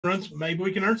Maybe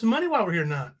we can earn some money while we're here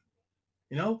tonight.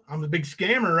 You know, I'm a big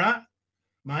scammer, right?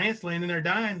 My aunt's laying in there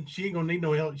dying. She ain't gonna need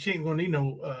no help. She ain't gonna need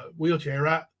no wheelchair,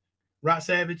 right? Right,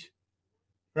 Savage?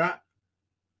 Right?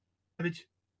 Savage?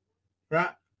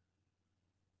 Right?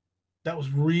 That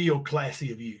was real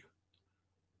classy of you.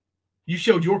 You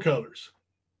showed your colors.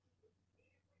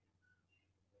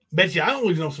 Bet you I don't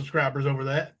lose no subscribers over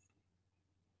that.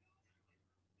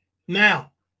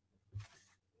 Now,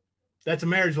 that's a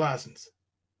marriage license.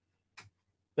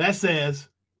 That says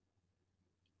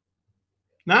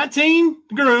 19,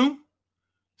 the groom,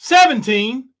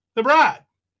 17, the bride.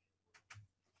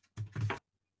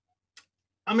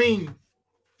 I mean,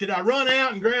 did I run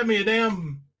out and grab me a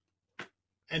damn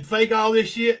and fake all this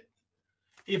shit?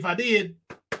 If I did,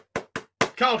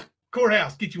 call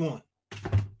courthouse, get you one.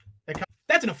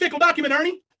 That's an official document,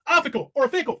 Ernie. Official or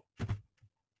official.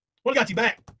 We got you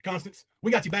back, Constance. We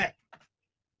got you back.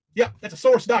 Yep, that's a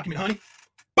source document, honey.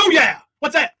 Booyah!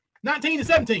 What's that? 19 and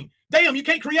 17. Damn, you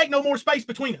can't create no more space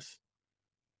between us.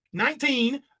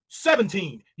 19,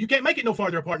 17. You can't make it no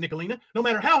farther apart, Nicolina, no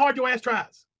matter how hard your ass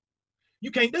tries.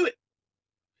 You can't do it.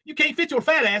 You can't fit your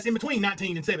fat ass in between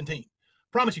 19 and 17.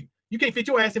 Promise you. You can't fit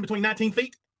your ass in between 19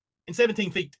 feet and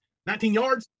 17 feet. 19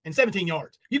 yards and 17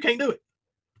 yards. You can't do it.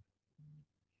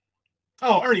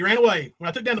 Oh, Ernie ran away. When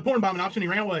I took down the porn bombing option, he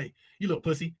ran away. You little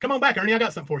pussy. Come on back, Ernie. I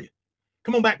got something for you.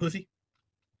 Come on back, pussy.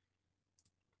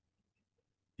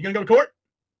 You gonna go to court?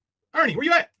 Ernie, where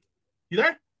you at? You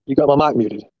there? You got my mic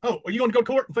muted. Oh, are you going to go to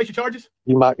court and face your charges?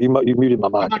 You muted my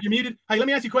mic. You're muted. Hey, let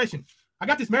me ask you a question. I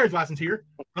got this marriage license here.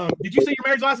 Did you see your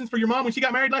marriage license for your mom when she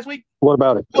got married last week? What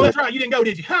about it? Oh, that's right. You didn't go,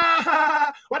 did you? Ha, ha,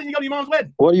 ha. Why didn't you go to your mom's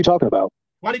wedding? What are you talking about?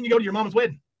 Why didn't you go to your mom's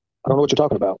wedding? I don't know what you're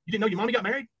talking about. You didn't know your mommy got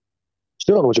married?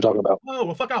 Still don't know what you're talking about. Oh,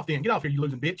 well, fuck off then. Get off here, you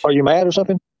losing bitch. Are you mad or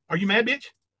something? Are you mad, bitch?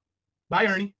 Bye,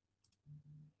 Ernie.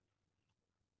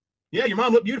 Yeah, your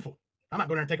mom looked beautiful. I might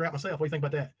go there and take her out myself. What do you think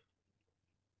about that?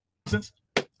 Since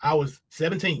I was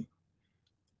 17,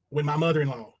 when my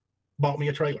mother-in-law bought me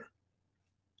a trailer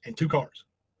and 2 cars.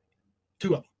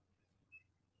 2 of them.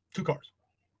 2 cars.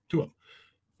 2 of them.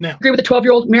 Now, I agree with a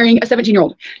 12-year-old marrying a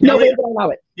 17-year-old. No way would I allow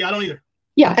it. Yeah, I don't either.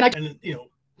 Yeah, and you know,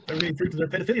 they're reading through their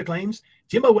pedophilia claims.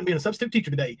 Jimbo wouldn't be a substitute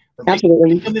teacher today. From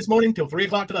absolutely. This morning till 3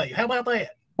 o'clock today. How about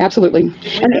that? Absolutely.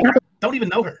 Don't even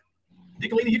know her.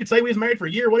 Nicolina, you could say we was married for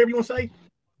a year, whatever you want to say.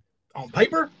 On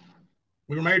paper,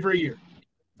 we were married for a year.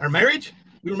 Our marriage,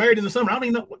 we were married in the summer. I don't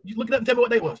even know. You look it up and tell me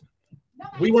what day it was.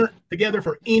 We weren't together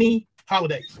for any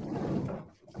holidays.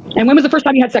 And when was the first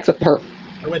time you had sex with her?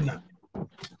 Our wedding night.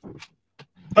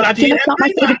 But I did. That's not my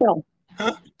story to tell.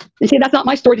 Huh? You see, that's not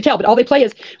my story to tell. But all they play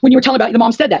is when you were telling about it, the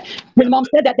mom said that. When the mom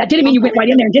said that, that didn't mean you went right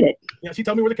in there and did it. Yeah, she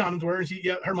told me where the condoms were, and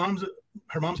her mom's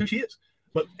who she is.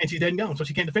 And she's dead and gone, so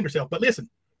she can't defend herself. But listen,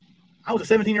 I was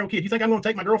a 17-year-old kid. You think I'm going to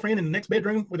take my girlfriend in the next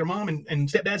bedroom with her mom and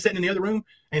stepdad sitting in the other room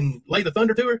and lay the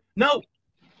thunder to her? No,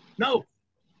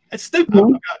 that's stupid.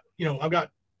 Mm-hmm. I've got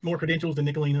more credentials than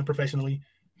Nicolina professionally,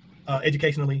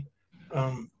 educationally.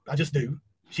 I just do.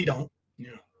 She don't. Yeah.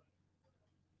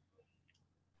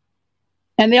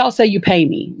 And they all say you pay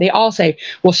me. They all say,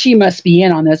 well, she must be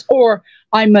in on this, or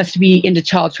I must be into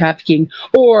child trafficking,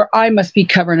 or I must be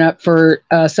covering up for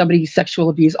somebody's sexual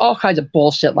abuse, all kinds of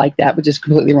bullshit like that, which is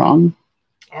completely wrong.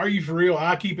 Are you for real?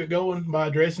 I keep it going by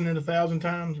addressing it 1,000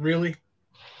 times. Really?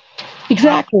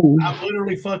 Exactly. I've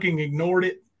literally fucking ignored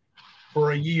it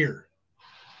for a year.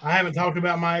 I haven't talked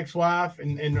about my ex-wife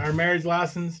and our marriage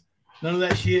license, none of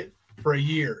that shit for a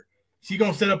year. She's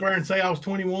going to sit up there and say I was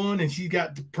 21 and she's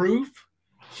got the proof.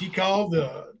 She called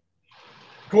the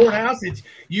courthouse.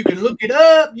 You can look it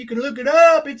up. You can look it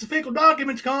up. It's official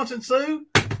documents, Constance Sue.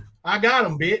 I got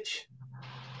them, bitch.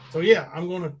 So yeah, I'm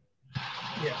gonna.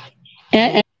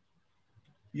 Yeah.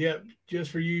 Yeah, just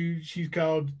for you. She's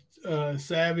called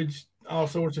Savage, all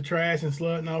sorts of trash and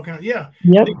slut and all kinds. Yeah.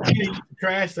 Yep.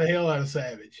 Trash the hell out of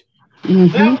Savage.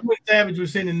 Mm-hmm. That was when Savage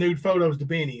was sending nude photos to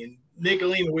Benny and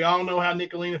Nicolina. We all know how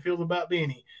Nicolina feels about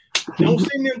Benny. Don't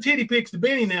send them titty pics to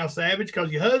Benny now, Savage,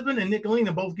 because your husband and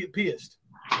Nicolina both get pissed.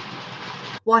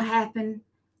 What happened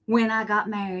when I got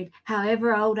married,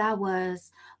 however old I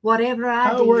was, whatever I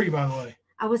did. How old were you, by the way?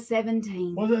 I was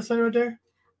 17. What does that say right there?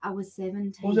 I was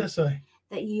 17. What does that say?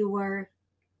 That you were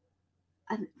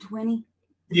 20?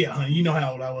 Yeah, honey, you know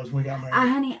how old I was when we got married.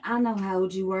 Honey, I know how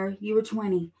old you were. You were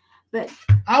 20. But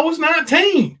I was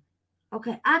 19.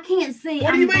 Okay, I can't see.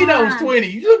 What do you mean I was 20?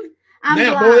 You look. I'm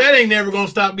now, blind. boy, that ain't never gonna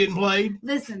stop getting played.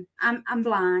 Listen, I'm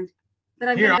blind. But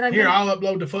I'll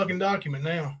upload the fucking document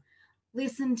now.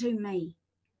 Listen to me.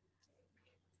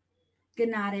 Good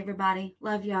night, everybody.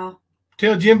 Love y'all.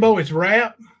 Tell Jimbo it's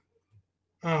rap.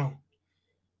 Oh.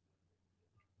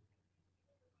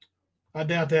 I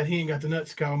doubt that he ain't got the nuts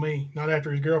to call me. Not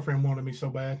after his girlfriend wanted me so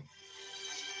bad.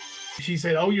 She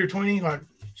said, "Oh, you're 20." Like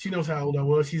she knows how old I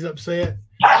was. She's upset.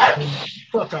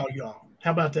 Fuck all y'all.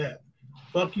 How about that?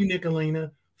 Fuck you,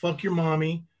 Nicolina. Fuck your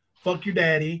mommy. Fuck your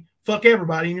daddy. Fuck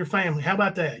everybody in your family. How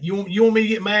about that? You want me to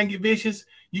get mad and get vicious?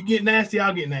 You get nasty,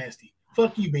 I'll get nasty.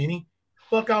 Fuck you, Benny.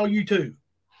 Fuck all you too.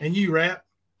 And you, Rap.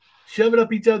 Shove it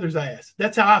up each other's ass.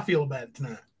 That's how I feel about it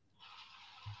tonight.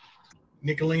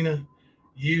 Nicolina,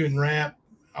 you and Rap.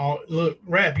 Look,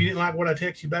 Rap, you didn't like what I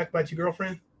texted you back about your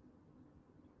girlfriend?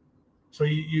 So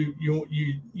you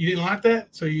didn't like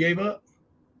that? So you gave up?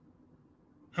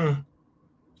 Huh.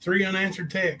 3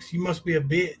 unanswered texts. You must be a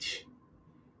bitch.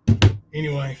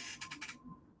 Anyway,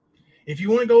 if you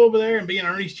want to go over there and be in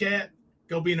Ernie's chat,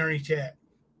 go be in Ernie's chat.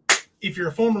 If you're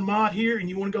a former mod here and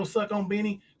you want to go suck on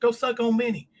Benny, go suck on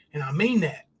Benny. And I mean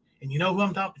that. And you know who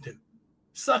I'm talking to.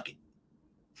 Suck it.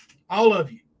 All of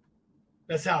you.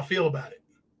 That's how I feel about it.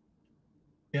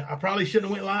 Yeah, I probably shouldn't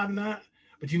have went live tonight,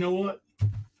 but you know what?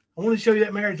 I want to show you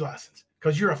that marriage license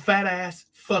because you're a fat ass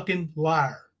fucking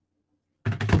liar.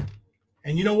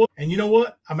 And you know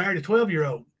what? I married a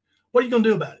 12-year-old. What are you going to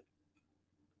do about it?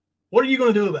 What are you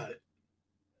going to do about it?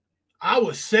 I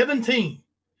was 17.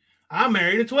 I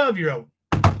married a 12-year-old.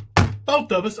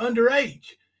 Both of us underage.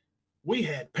 We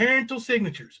had parental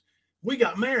signatures. We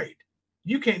got married.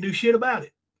 You can't do shit about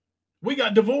it. We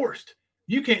got divorced.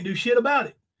 You can't do shit about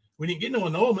it. We didn't get no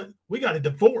annulment. We got a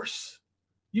divorce.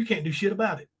 You can't do shit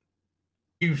about it.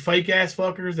 You fake ass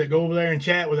fuckers that go over there and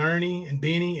chat with Ernie and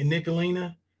Benny and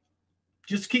Nicolina,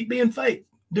 just keep being fake.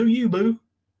 Do you, boo?